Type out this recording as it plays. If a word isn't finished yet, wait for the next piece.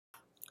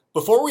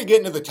Before we get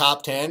into the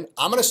top 10,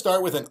 I'm going to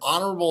start with an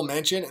honorable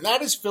mention, and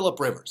that is Phillip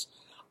Rivers.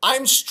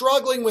 I'm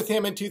struggling with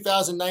him in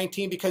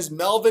 2019 because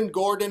Melvin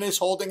Gordon is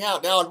holding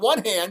out. Now, on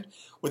one hand,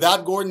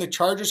 without Gordon, the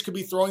Chargers could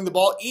be throwing the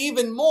ball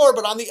even more.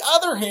 But on the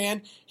other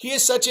hand, he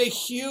is such a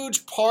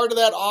huge part of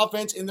that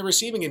offense in the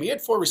receiving game. He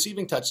had 4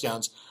 receiving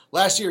touchdowns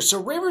last year.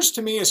 So Rivers,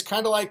 to me, is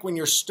kind of like when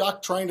you're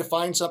stuck trying to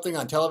find something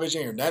on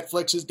television, your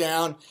Netflix is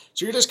down.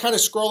 So you're just kind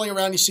of scrolling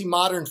around, you see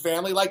Modern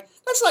Family. Like,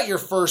 that's not your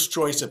first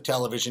choice of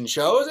television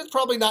shows. It's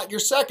probably not your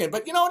second.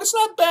 But you know what? It's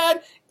not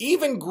bad,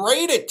 even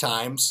great at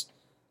times.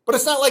 But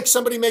it's not like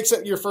somebody makes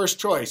it your first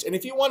choice. And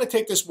if you want to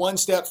take this one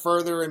step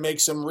further and make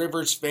some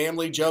Rivers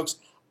family jokes,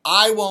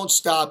 I won't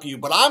stop you.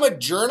 But I'm a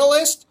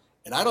journalist,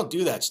 and I don't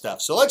do that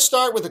stuff. So let's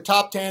start with the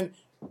top 10.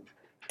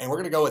 And we're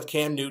going to go with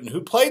Cam Newton,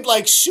 who played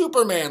like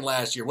Superman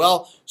last year.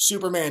 Well,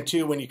 Superman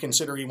 2, when you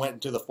consider he went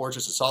into the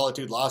Fortress of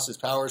Solitude, lost his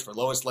powers for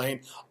Lois Lane,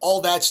 all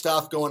that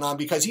stuff going on,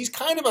 because he's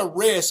kind of a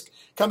risk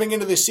coming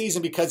into this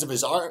season because of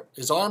his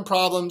arm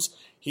problems.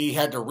 He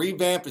had to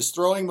revamp his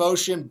throwing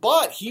motion,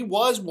 but he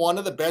was one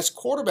of the best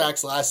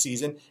quarterbacks last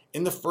season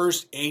in the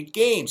first 8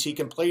 games. He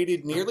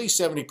completed nearly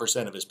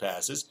 70% of his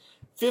passes,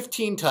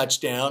 15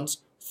 touchdowns,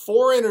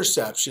 4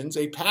 interceptions,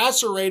 a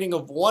passer rating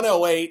of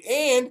 108,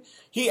 and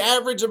he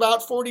averaged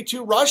about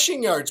 42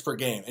 rushing yards per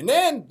game. And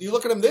then you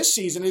look at him this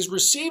season, his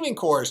receiving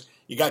corps.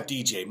 You got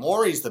DJ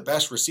Moore. He's the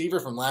best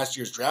receiver from last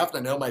year's draft. I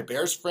know my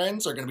Bears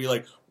friends are going to be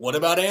like, what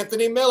about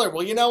Anthony Miller?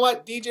 Well, you know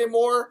what? DJ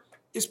Moore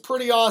is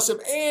pretty awesome,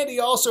 and he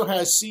also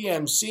has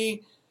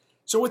CMC.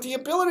 So with the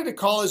ability to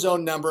call his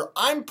own number,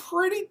 I'm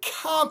pretty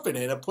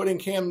confident of putting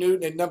Cam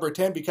Newton at number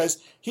 10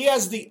 because he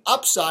has the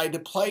upside to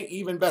play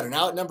even better.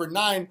 Now at number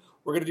 9,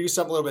 we're going to do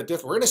something a little bit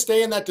different. We're going to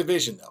stay in that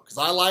division, though, because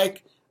I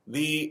like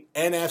the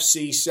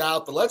NFC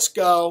South. But let's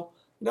go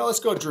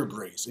Drew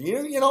Brees. And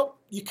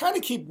you kind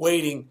of keep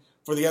waiting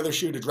for the other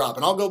shoe to drop.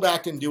 And I'll go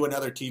back and do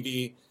another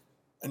TV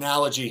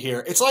analogy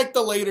here. It's like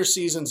the later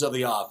seasons of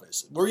The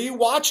Office. Were you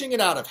watching it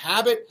out of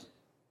habit?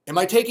 Am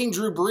I taking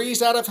Drew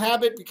Brees out of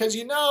habit? Because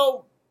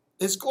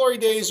his glory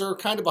days are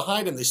kind of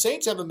behind him. The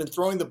Saints haven't been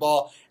throwing the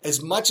ball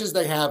as much as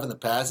they have in the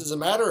past. As a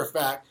matter of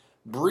fact,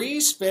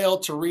 Brees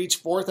failed to reach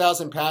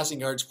 4,000 passing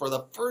yards for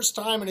the first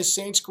time in his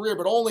Saints career,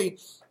 but only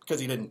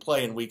because he didn't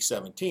play in Week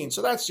 17.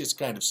 So that's just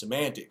kind of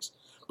semantics.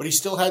 But he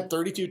still had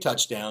 32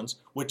 touchdowns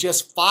with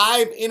just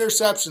 5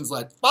 interceptions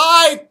left.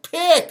 5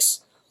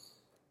 picks!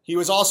 He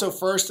was also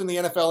first in the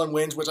NFL in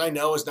wins, which I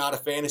know is not a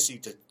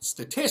fantasy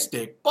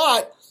statistic,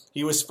 but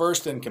he was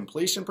first in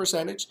completion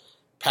percentage,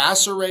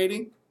 passer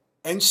rating,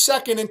 and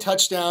second in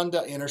touchdown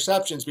to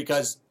interceptions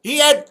because he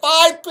had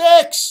 5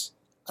 picks!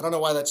 I don't know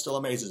why that still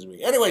amazes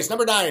me. Anyways,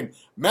 number 9,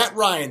 Matt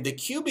Ryan, the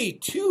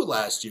QB2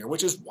 last year,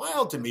 which is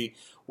wild to me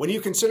when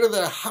you consider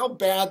how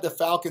bad the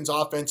Falcons'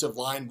 offensive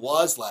line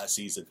was last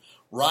season.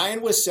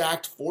 Ryan was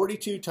sacked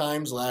 42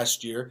 times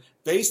last year,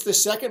 faced the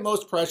second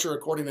most pressure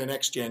according to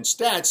Next Gen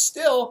Stats.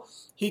 Still,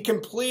 he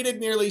completed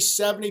nearly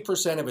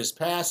 70% of his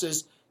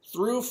passes,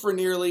 threw for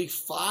nearly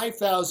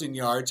 5,000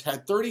 yards,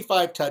 had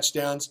 35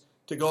 touchdowns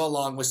to go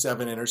along with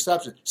 7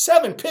 interceptions.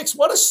 7 picks,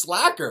 what a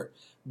slacker.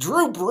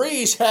 Drew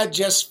Brees had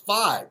just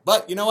 5.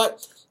 But you know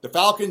what? The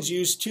Falcons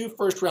used 2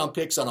 first-round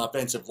picks on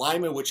offensive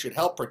linemen, which should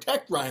help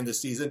protect Ryan this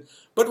season.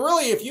 But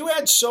really, if you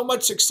had so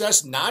much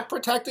success not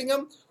protecting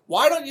him,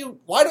 why don't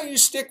you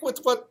stick with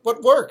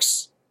what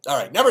works? All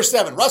right, number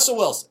 7, Russell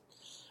Wilson.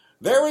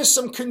 There is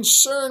some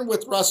concern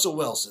with Russell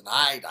Wilson.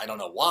 I don't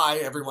know why.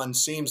 Everyone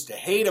seems to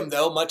hate him,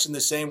 though, much in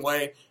the same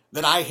way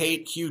that I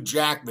hate Hugh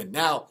Jackman.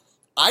 Now,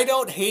 I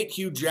don't hate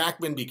Hugh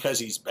Jackman because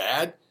he's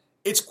bad.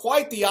 It's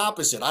quite the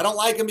opposite. I don't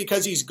like him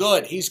because he's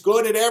good. He's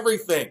good at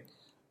everything.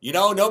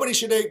 Nobody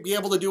should be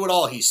able to do it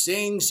all. He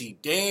sings, he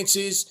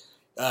dances.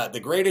 The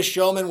Greatest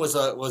Showman was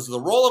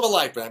the role of a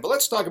lifetime. But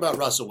let's talk about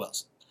Russell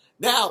Wilson.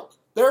 Now,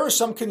 there are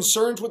some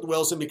concerns with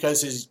Wilson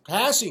because his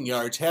passing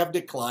yards have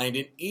declined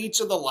in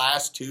each of the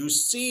last 2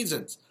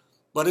 seasons.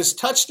 But his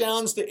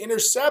touchdowns to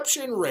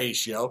interception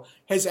ratio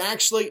has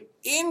actually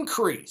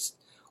increased.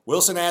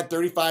 Wilson had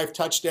 35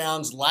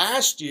 touchdowns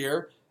last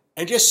year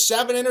and just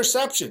 7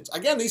 interceptions.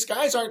 Again, these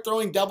guys aren't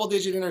throwing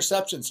double-digit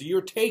interceptions, so you're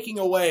taking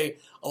away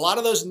a lot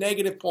of those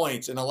negative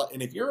points. And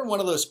if you're in one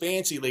of those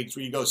fancy leagues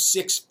where you go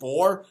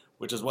 6-4,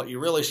 which is what you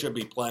really should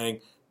be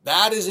playing,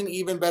 that is an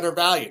even better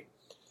value.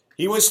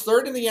 He was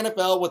 3rd in the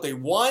NFL with a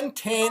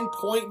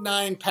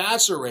 110.9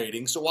 passer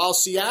rating. So while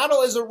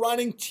Seattle is a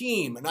running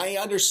team, and I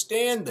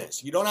understand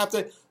this, you don't have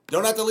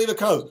to leave a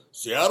code.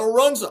 Seattle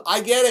runs it. I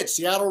get it.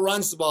 Seattle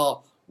runs the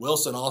ball.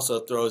 Wilson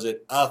also throws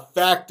it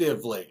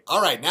effectively.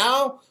 All right,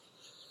 now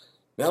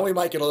we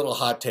might get a little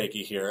hot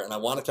takey here, and I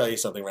want to tell you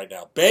something right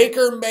now.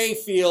 Baker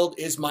Mayfield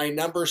is my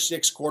number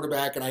 6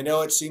 quarterback, and I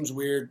know it seems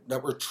weird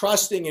that we're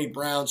trusting a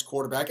Browns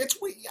quarterback.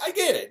 I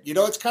get it.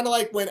 It's kind of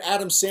like when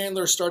Adam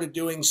Sandler started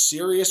doing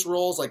serious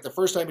roles, like the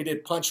first time he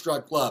did Punch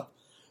Drunk Love.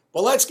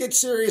 But let's get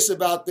serious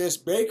about this.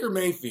 Baker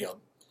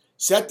Mayfield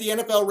set the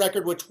NFL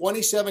record with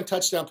 27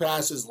 touchdown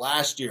passes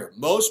last year,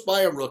 most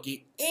by a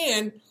rookie,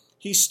 and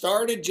he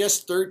started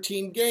just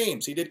 13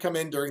 games. He did come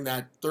in during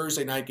that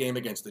Thursday night game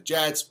against the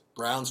Jets.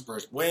 Browns'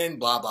 first win,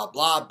 blah, blah,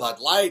 blah, Bud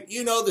Light.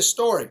 You know the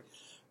story.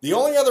 The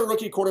only other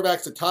rookie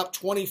quarterbacks to top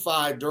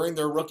 25 during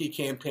their rookie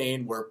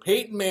campaign were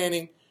Peyton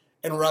Manning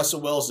and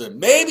Russell Wilson.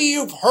 Maybe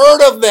you've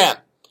heard of them.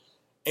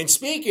 And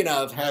speaking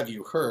of, have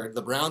you heard,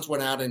 the Browns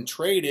went out and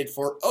traded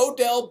for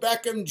Odell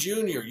Beckham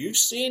Jr. You've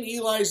seen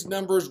Eli's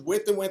numbers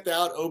with and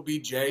without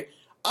OBJ.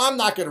 I'm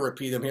not going to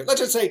repeat them here.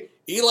 Let's just say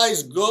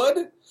Eli's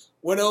good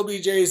when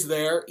OBJ's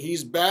there.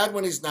 He's bad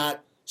when he's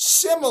not.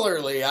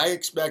 Similarly, I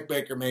expect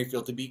Baker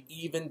Mayfield to be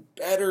even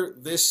better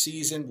this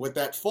season with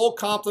that full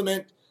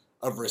complement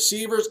of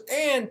receivers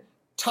and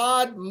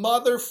Todd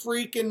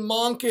mother-freaking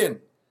Monken,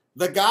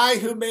 the guy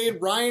who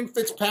made Ryan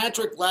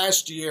Fitzpatrick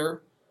last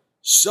year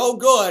so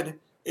good,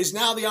 is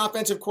now the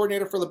offensive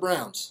coordinator for the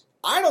Browns.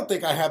 I don't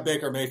think I have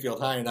Baker Mayfield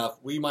high enough.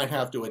 We might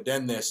have to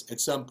addend this at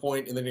some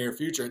point in the near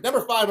future. Number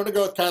 5, I'm going to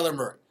go with Kyler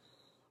Murray.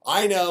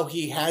 I know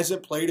he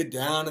hasn't played it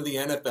down in the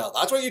NFL.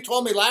 That's what you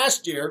told me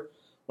last year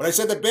when I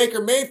said that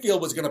Baker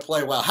Mayfield was going to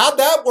play well. How'd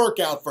that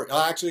work out for you?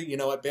 Actually, you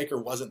know what? Baker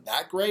wasn't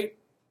that great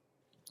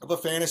of a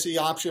fantasy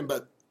option,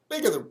 but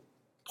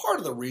part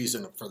of the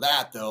reason for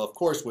that, though, of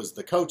course, was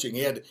the coaching.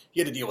 He had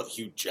to deal with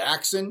Hugh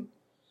Jackson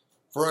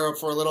for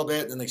a little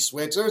bit, then they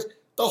switched.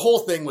 The whole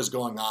thing was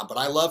going on, but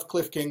I love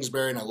Cliff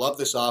Kingsbury, and I love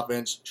this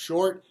offense.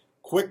 Short,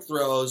 quick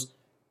throws.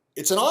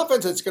 It's an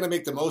offense that's going to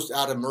make the most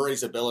out of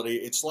Murray's ability.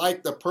 It's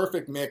like the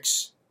perfect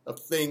mix of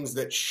things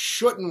that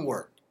shouldn't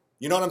work.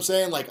 You know what I'm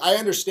saying? Like, I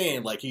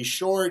understand, like, he's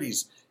short,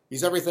 he's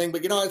everything,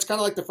 but, you know, it's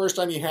kind of like the first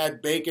time you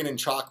had bacon and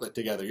chocolate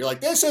together. You're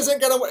like, this isn't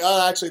going to work.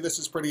 Actually, this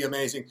is pretty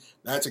amazing.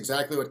 That's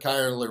exactly what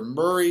Kyler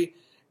Murray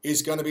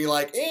is going to be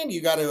like. And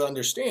you got to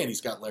understand,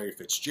 he's got Larry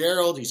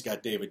Fitzgerald, he's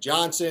got David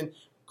Johnson,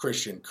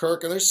 Christian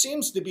Kirk, and there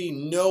seems to be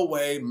no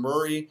way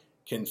Murray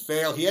can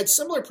fail. He had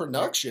similar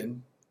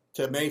production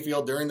to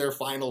Mayfield during their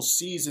final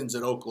seasons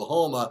at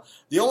Oklahoma.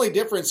 The only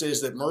difference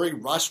is that Murray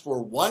rushed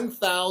for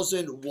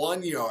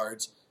 1,001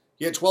 yards.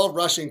 He had 12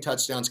 rushing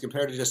touchdowns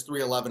compared to just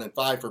 311 and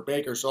 5 for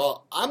Baker.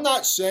 So I'm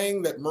not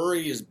saying that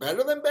Murray is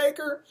better than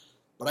Baker,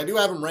 but I do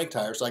have him ranked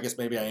higher, so I guess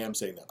maybe I am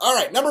saying that. All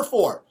right, number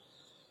 4.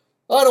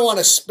 I don't want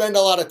to spend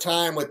a lot of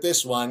time with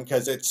this one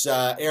because it's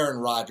Aaron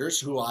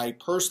Rodgers, who I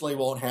personally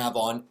won't have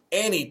on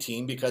any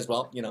team because,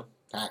 well, you know,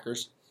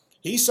 Packers.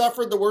 He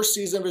suffered the worst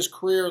season of his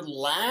career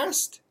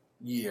last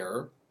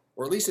year,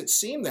 or at least it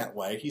seemed that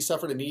way. He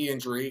suffered a knee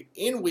injury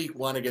in Week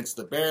 1 against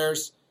the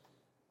Bears,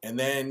 and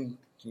then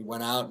he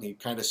went out and he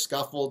kind of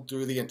scuffled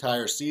through the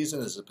entire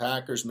season as the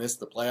Packers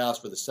missed the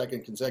playoffs for the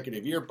second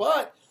consecutive year.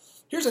 But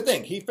here's the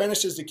thing. He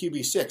finishes the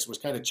QB6,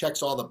 which kind of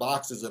checks all the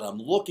boxes that I'm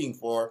looking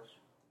for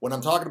when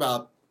I'm talking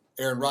about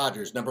Aaron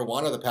Rodgers. Number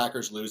 1, are the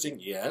Packers losing?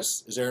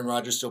 Yes. Is Aaron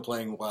Rodgers still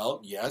playing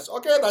well? Yes.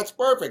 Okay, that's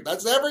perfect.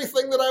 That's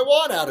everything that I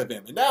want out of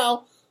him. And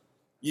now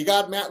you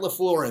got Matt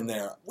LaFleur in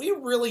there. We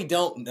really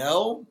don't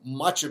know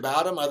much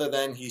about him other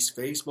than he's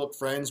Facebook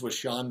friends with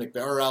Sean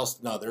McVay. Or else,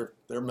 no, they're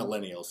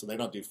millennials, so they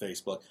don't do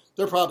Facebook.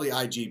 They're probably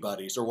IG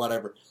buddies or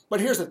whatever.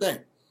 But here's the thing.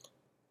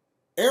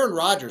 Aaron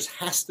Rodgers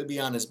has to be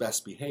on his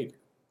best behavior.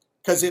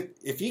 Because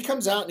if he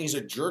comes out and he's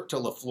a jerk to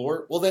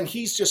LaFleur, well, then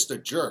he's just a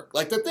jerk.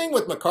 Like the thing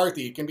with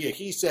McCarthy, it can be a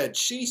he said,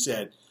 she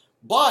said,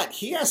 but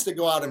he has to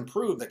go out and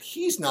prove that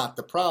he's not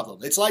the problem.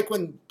 It's like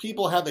when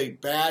people have a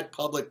bad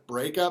public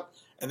breakup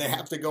and they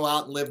have to go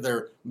out and live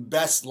their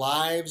best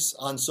lives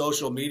on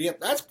social media.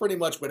 That's pretty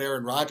much what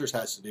Aaron Rodgers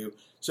has to do.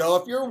 So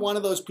if you're one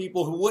of those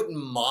people who wouldn't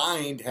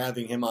mind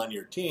having him on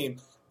your team,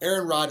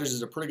 Aaron Rodgers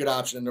is a pretty good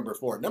option at number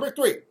 4. Number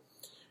 3,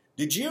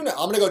 did you know,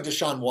 I'm going to go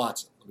Deshaun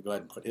Watson. Let me go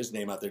ahead and put his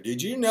name out there.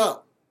 Did you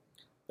know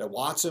that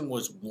Watson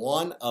was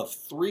one of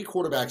 3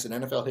 quarterbacks in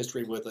NFL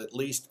history with at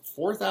least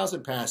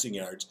 4,000 passing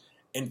yards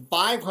and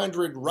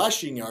 500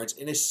 rushing yards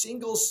in a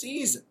single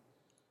season?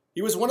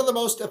 He was one of the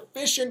most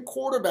efficient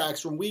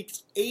quarterbacks from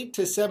weeks 8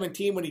 to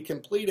 17 when he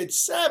completed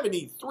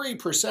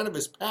 73% of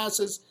his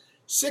passes,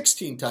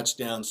 16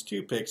 touchdowns,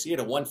 2 picks. He had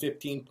a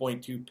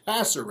 115.2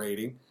 passer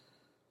rating.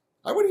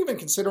 I wouldn't even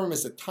consider him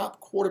as the top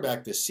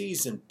quarterback this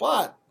season,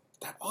 but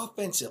that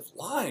offensive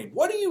line,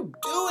 what are you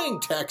doing,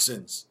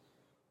 Texans?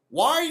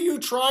 Why are you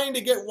trying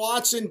to get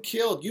Watson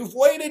killed? You've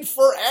waited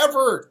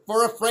forever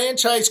for a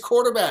franchise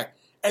quarterback,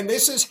 and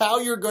this is how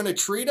you're going to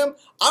treat him?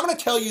 I'm going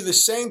to tell you the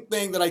same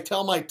thing that I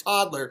tell my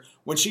toddler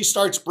when she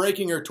starts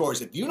breaking her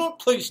toys. If you don't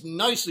play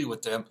nicely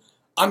with them,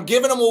 I'm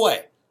giving him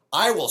away.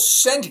 I will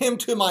send him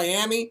to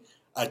Miami,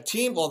 a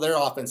team, well, their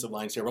offensive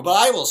line's here, but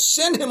I will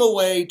send him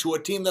away to a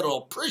team that will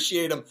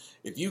appreciate him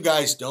if you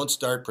guys don't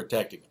start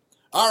protecting him.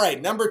 All right,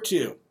 number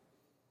 2.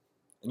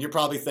 And you're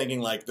probably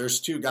thinking, like, there's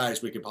 2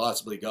 guys we could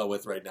possibly go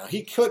with right now.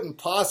 He couldn't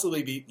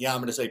possibly be, yeah, I'm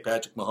going to say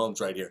Patrick Mahomes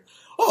right here.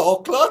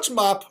 Oh, clutch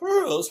my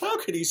pearls. How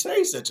could he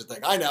say such a thing?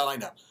 I know.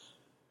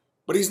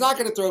 But he's not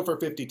going to throw for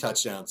 50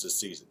 touchdowns this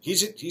season.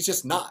 He's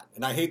just not.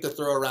 And I hate to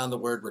throw around the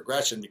word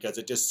regression because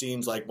it just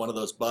seems like one of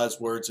those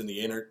buzzwords in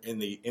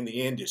the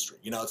industry.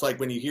 You know, it's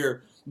like when you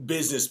hear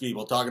business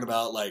people talking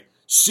about, like,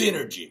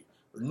 synergy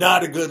or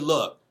not a good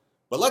look.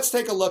 But let's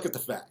take a look at the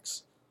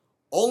facts.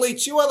 Only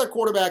 2 other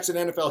quarterbacks in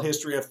NFL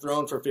history have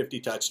thrown for 50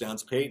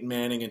 touchdowns, Peyton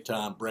Manning and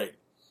Tom Brady.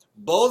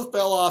 Both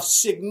fell off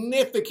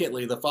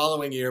significantly the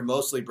following year,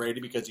 mostly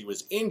Brady because he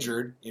was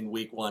injured in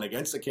week 1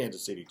 against the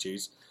Kansas City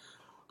Chiefs.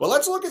 But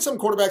let's look at some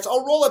quarterbacks.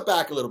 I'll roll it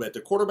back a little bit.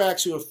 The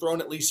quarterbacks who have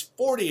thrown at least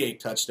 48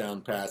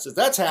 touchdown passes.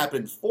 That's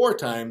happened 4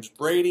 times.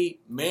 Brady,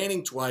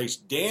 Manning twice,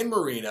 Dan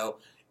Marino.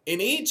 In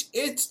each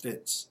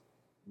instance,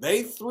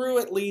 they threw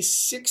at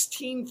least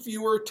 16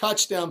 fewer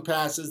touchdown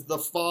passes the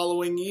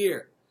following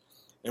year.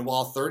 And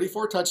while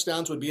 34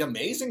 touchdowns would be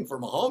amazing for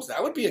Mahomes,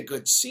 that would be a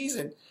good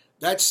season,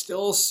 that's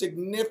still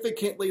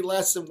significantly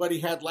less than what he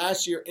had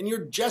last year. And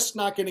you're just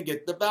not going to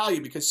get the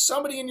value because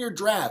somebody in your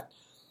draft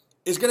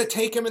is going to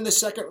take him in the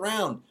second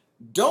round.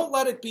 Don't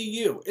let it be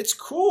you. It's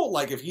cool.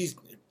 Like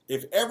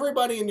if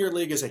everybody in your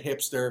league is a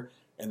hipster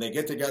and they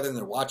get together and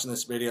they're watching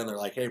this video and they're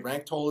like, hey,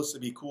 Rank told us to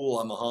be cool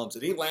on Mahomes,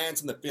 and he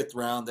lands in the 5th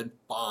round, then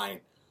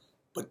fine.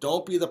 But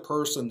don't be the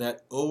person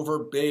that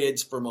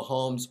overbids for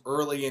Mahomes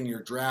early in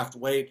your draft.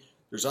 Wait,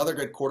 there's other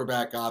good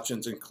quarterback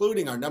options,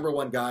 including our number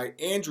 1 guy,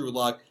 Andrew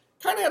Luck.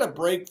 Kind of had a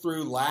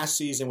breakthrough last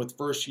season with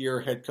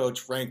first-year head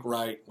coach Frank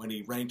Reich when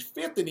he ranked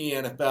 5th in the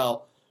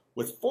NFL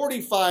with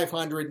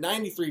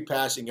 4,593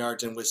 passing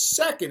yards and was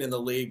 2nd in the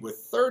league with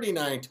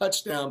 39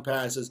 touchdown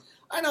passes.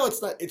 I know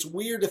it's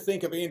weird to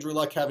think of Andrew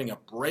Luck having a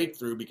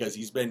breakthrough because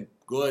he's been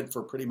good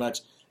for pretty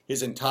much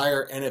his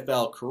entire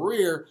NFL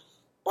career.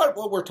 But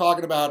what we're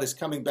talking about is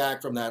coming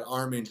back from that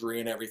arm injury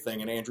and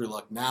everything, and Andrew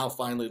Luck now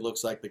finally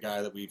looks like the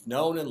guy that we've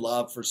known and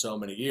loved for so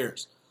many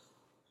years.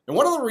 And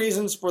one of the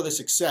reasons for the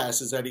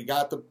success is that he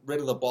got rid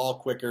of the ball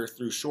quicker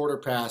through shorter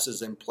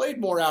passes and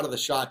played more out of the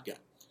shotgun.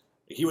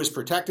 He was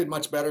protected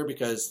much better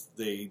because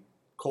the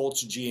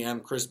Colts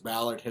GM, Chris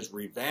Ballard, has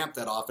revamped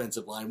that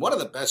offensive line. One of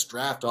the best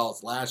draft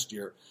hauls last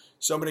year.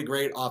 So many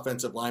great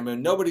offensive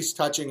linemen. Nobody's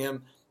touching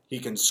him. He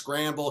can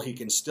scramble. He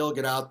can still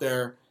get out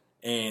there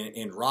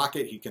and rock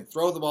it. He can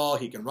throw the ball.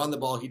 He can run the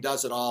ball. He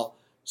does it all.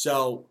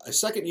 So a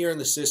second year in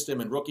the system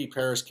and rookie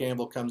Paris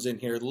Campbell comes in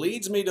here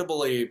leads me to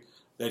believe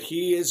that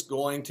he is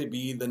going to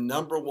be the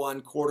number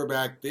 1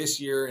 quarterback this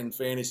year in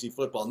fantasy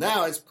football.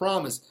 Now, as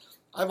promised,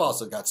 I've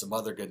also got some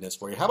other goodness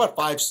for you. How about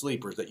 5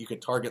 sleepers that you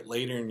could target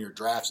later in your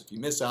drafts if you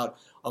miss out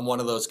on one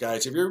of those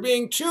guys? If you're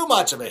being too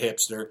much of a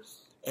hipster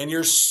and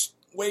you're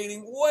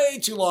waiting way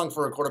too long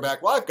for a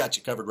quarterback, well, I've got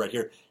you covered right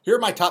here. Here are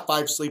my top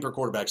 5 sleeper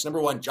quarterbacks.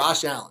 Number 1,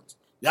 Josh Allen.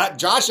 Yeah,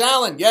 Josh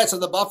Allen, yes,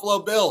 of the Buffalo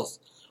Bills.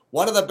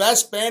 One of the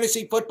best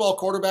fantasy football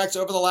quarterbacks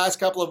over the last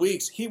couple of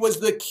weeks. He was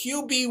the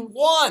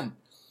QB1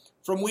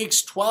 from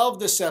weeks 12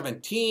 to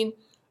 17.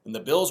 And the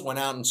Bills went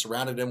out and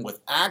surrounded him with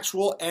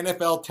actual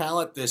NFL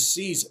talent this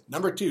season.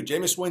 Number 2,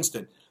 Jameis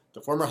Winston,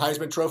 the former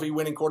Heisman Trophy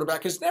winning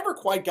quarterback, has never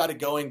quite got it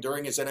going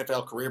during his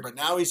NFL career, but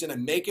now he's in a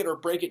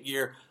make-it-or-break-it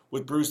year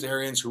with Bruce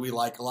Arians, who we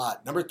like a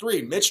lot. Number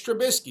 3, Mitch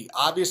Trubisky.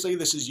 Obviously,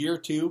 this is year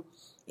 2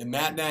 in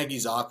Matt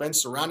Nagy's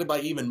offense, surrounded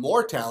by even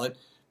more talent.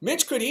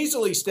 Mitch could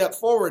easily step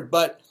forward,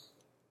 but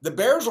the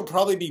Bears will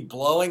probably be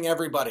blowing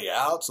everybody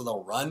out, so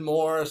they'll run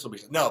more.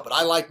 No, but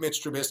I like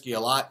Mitch Trubisky a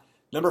lot.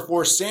 Number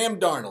 4, Sam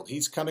Darnold.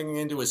 He's coming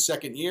into his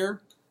 2nd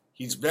year.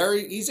 He's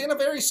in a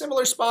very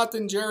similar spot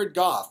than Jared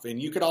Goff.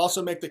 And you could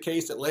also make the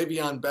case that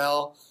Le'Veon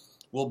Bell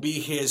will be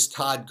his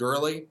Todd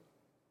Gurley.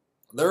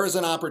 There is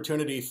an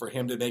opportunity for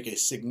him to make a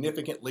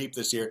significant leap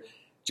this year,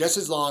 just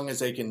as long as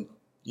they can,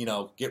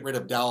 get rid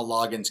of Dowell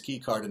Loggins' key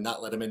card and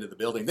not let him into the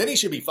building. Then he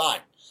should be fine.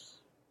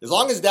 As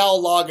long as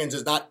Dowell Loggins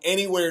is not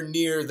anywhere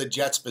near the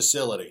Jets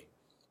facility,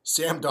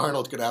 Sam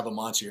Darnold could have a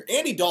monster year.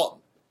 Andy Dalton.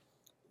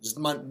 This is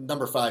my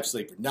number 5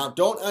 sleeper. Now,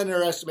 don't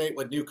underestimate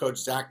what new coach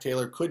Zach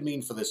Taylor could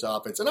mean for this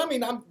offense. And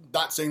I'm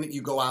not saying that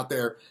you go out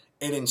there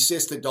and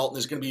insist that Dalton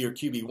is going to be your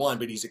QB1,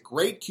 but he's a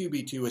great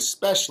QB2,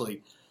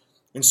 especially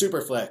in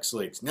Superflex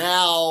leagues.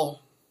 Now,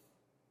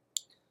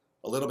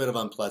 a little bit of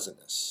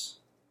unpleasantness.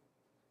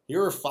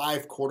 Here are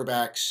 5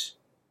 quarterbacks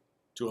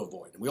to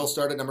avoid. We'll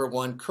start at number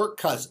 1, Kirk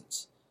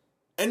Cousins.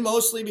 And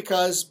mostly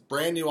because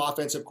brand new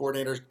offensive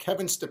coordinator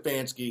Kevin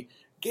Stefanski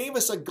gave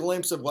us a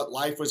glimpse of what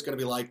life was going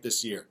to be like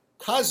this year.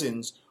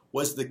 Cousins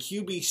was the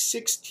QB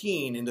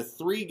 16 into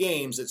 3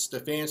 games that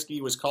Stefanski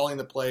was calling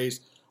the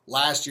plays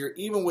last year.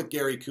 Even with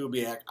Gary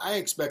Kubiak, I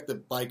expect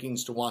the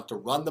Vikings to want to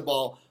run the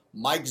ball.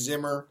 Mike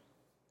Zimmer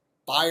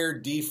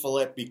fired D.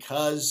 Phillip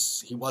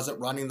because he wasn't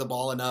running the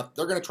ball enough.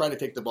 They're going to try to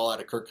take the ball out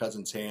of Kirk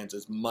Cousins' hands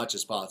as much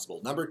as possible.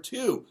 Number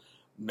 2,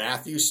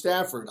 Matthew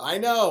Stafford. I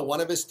know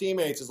one of his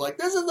teammates is like,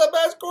 this is the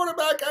best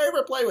quarterback I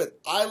ever played with.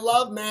 I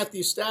love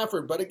Matthew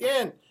Stafford, but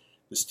again,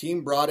 this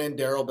team brought in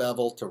Darrell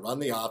Bevell to run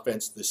the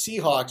offense. The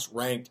Seahawks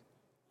ranked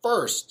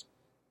 1st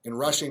in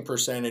rushing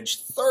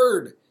percentage,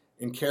 3rd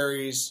in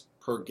carries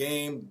per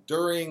game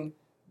during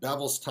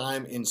Bevell's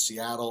time in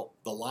Seattle.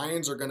 The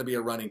Lions are going to be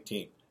a running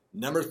team.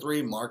 Number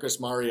 3, Marcus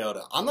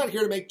Mariota. I'm not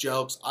here to make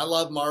jokes. I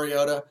love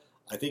Mariota.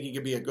 I think he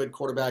could be a good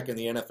quarterback in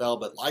the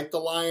NFL, but like the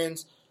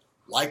Lions,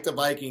 like the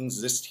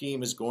Vikings, this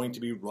team is going to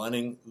be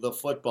running the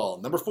football.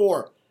 Number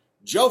 4,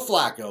 Joe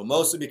Flacco,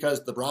 mostly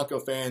because the Bronco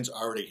fans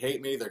already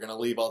hate me. They're going to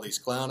leave all these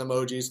clown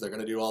emojis. They're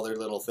going to do all their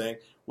little thing,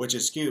 which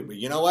is cute. But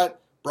you know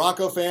what?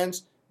 Bronco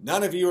fans,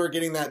 none of you are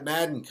getting that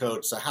Madden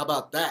code, so how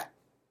about that?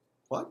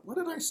 What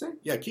did I say?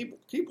 Yeah, keep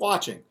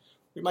watching.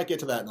 we might get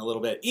to that in a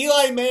little bit.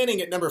 Eli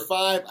Manning at number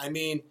 5. I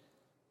mean,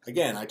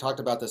 again, I talked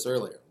about this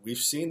earlier. We've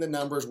seen the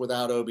numbers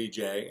without OBJ,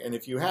 and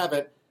if you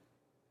haven't,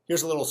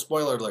 here's a little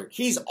spoiler alert.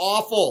 He's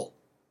awful,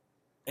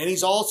 and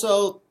he's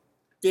also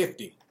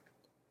 50.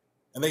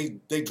 And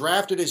they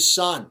drafted his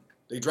son.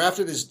 They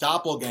drafted his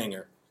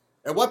doppelganger.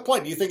 At what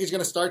point do you think he's going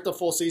to start the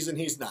full season?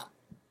 He's not.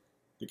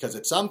 Because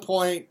at some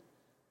point,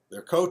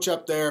 their coach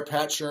up there,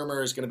 Pat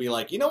Shurmur, is going to be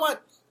like, you know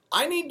what?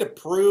 I need to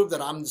prove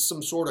that I'm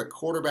some sort of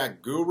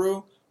quarterback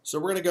guru, so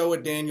we're going to go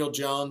with Daniel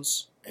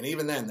Jones. And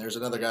even then, there's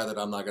another guy that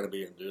I'm not going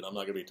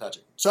to be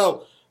touching.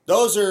 So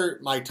those are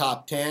my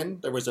top 10.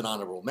 There was an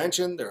honorable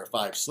mention. There are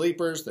 5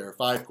 sleepers. There are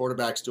 5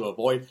 quarterbacks to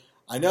avoid.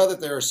 I know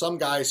that there are some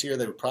guys here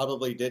that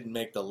probably didn't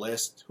make the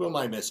list. Who am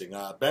I missing?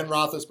 Ben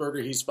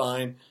Roethlisberger, he's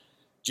fine.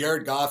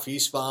 Jared Goff,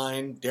 he's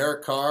fine.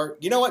 Derek Carr,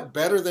 you know what?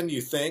 Better than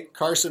you think.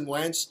 Carson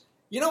Wentz.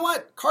 You know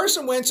what?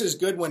 Carson Wentz is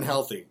good when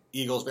healthy.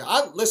 Eagles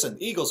fans. Listen,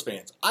 Eagles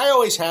fans, I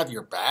always have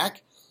your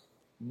back,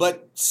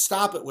 but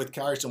stop it with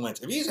Carson Wentz.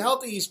 If he's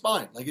healthy, he's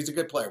fine. Like, he's a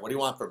good player. What do you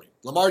want from me?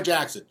 Lamar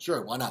Jackson,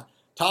 sure, why not?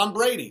 Tom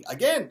Brady,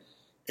 again,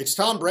 it's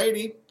Tom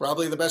Brady,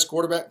 probably the best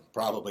quarterback.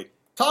 Probably.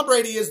 Tom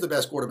Brady is the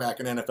best quarterback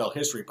in NFL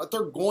history, but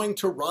they're going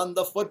to run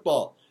the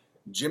football.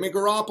 Jimmy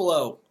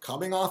Garoppolo,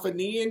 coming off a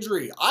knee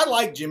injury. I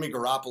like Jimmy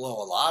Garoppolo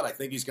a lot. I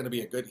think he's going to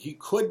be he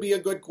could be a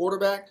good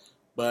quarterback,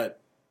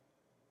 but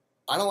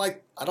I don't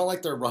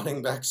like their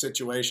running back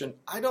situation.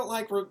 I don't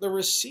like the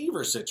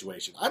receiver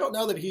situation. I don't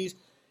know that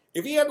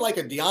if he had like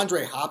a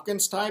DeAndre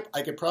Hopkins type,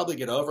 I could probably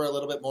get over a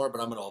little bit more,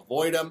 but I'm going to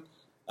avoid him.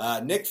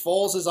 Nick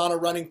Foles is on a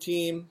running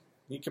team.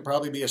 He could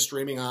probably be a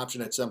streaming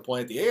option at some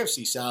point. The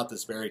AFC South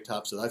is very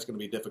tough, so that's going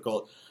to be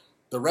difficult.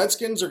 The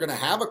Redskins are going to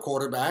have a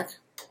quarterback.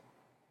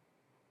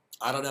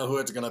 I don't know who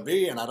it's going to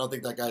be, and I don't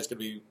think that guy's going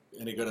to be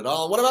any good at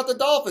all. And what about the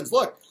Dolphins?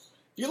 Look, if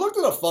you looked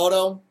at a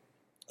photo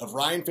of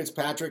Ryan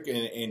Fitzpatrick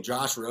and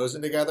Josh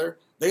Rosen together,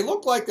 they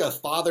look like a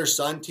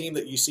father-son team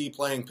that you see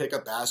playing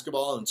pickup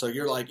basketball. And so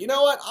you're like, you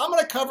know what? I'm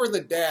going to cover the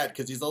dad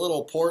because he's a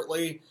little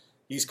portly.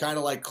 He's kind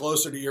of like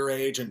closer to your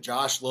age, and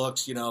Josh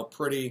looks,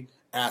 pretty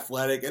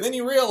athletic. And then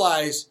you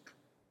realize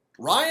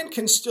Ryan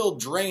can still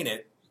drain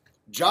it.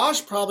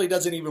 Josh probably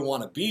doesn't even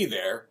want to be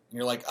there. And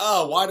you're like,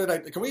 oh,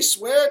 can we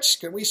switch?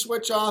 Can we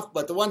switch off?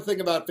 But the one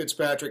thing about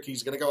Fitzpatrick,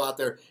 he's going to go out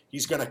there,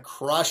 he's going to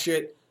crush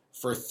it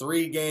for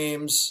 3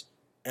 games,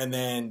 and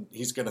then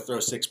he's going to throw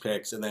 6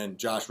 picks, and then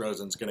Josh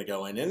Rosen's going to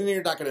go in. And then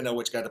you're not going to know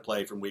which guy to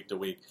play from week to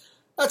week.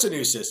 That's a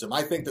new system.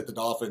 I think that the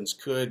Dolphins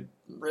could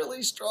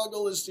really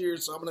struggle this year,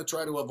 so I'm going to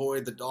try to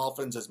avoid the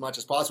Dolphins as much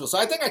as possible. So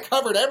I think I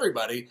covered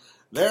everybody.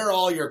 They're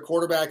all your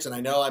quarterbacks, and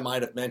I know I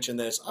might have mentioned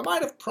this. I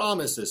might have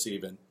promised this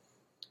even.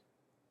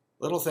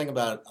 Little thing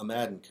about a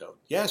Madden code.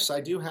 Yes, I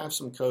do have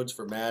some codes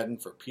for Madden,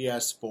 for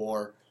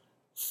PS4,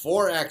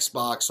 for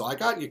Xbox, so I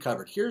got you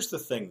covered. Here's the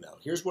thing, though.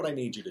 Here's what I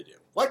need you to do.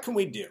 What can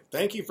we do?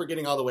 Thank you for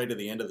getting all the way to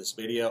the end of this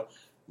video,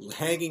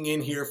 hanging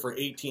in here for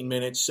 18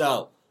 minutes.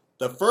 So,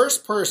 the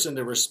first person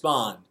to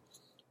respond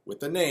with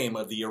the name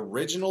of the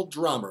original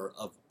drummer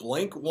of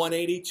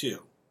Blink-182,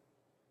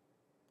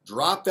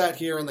 drop that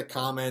here in the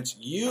comments.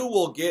 You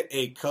will get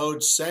a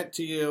code sent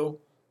to you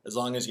as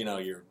long as,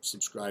 you're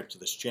subscribed to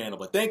this channel.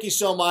 But thank you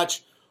so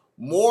much.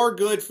 More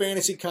good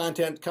fantasy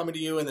content coming to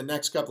you in the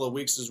next couple of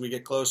weeks as we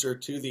get closer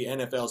to the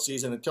NFL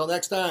season. Until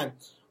next time,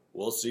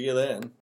 we'll see you then.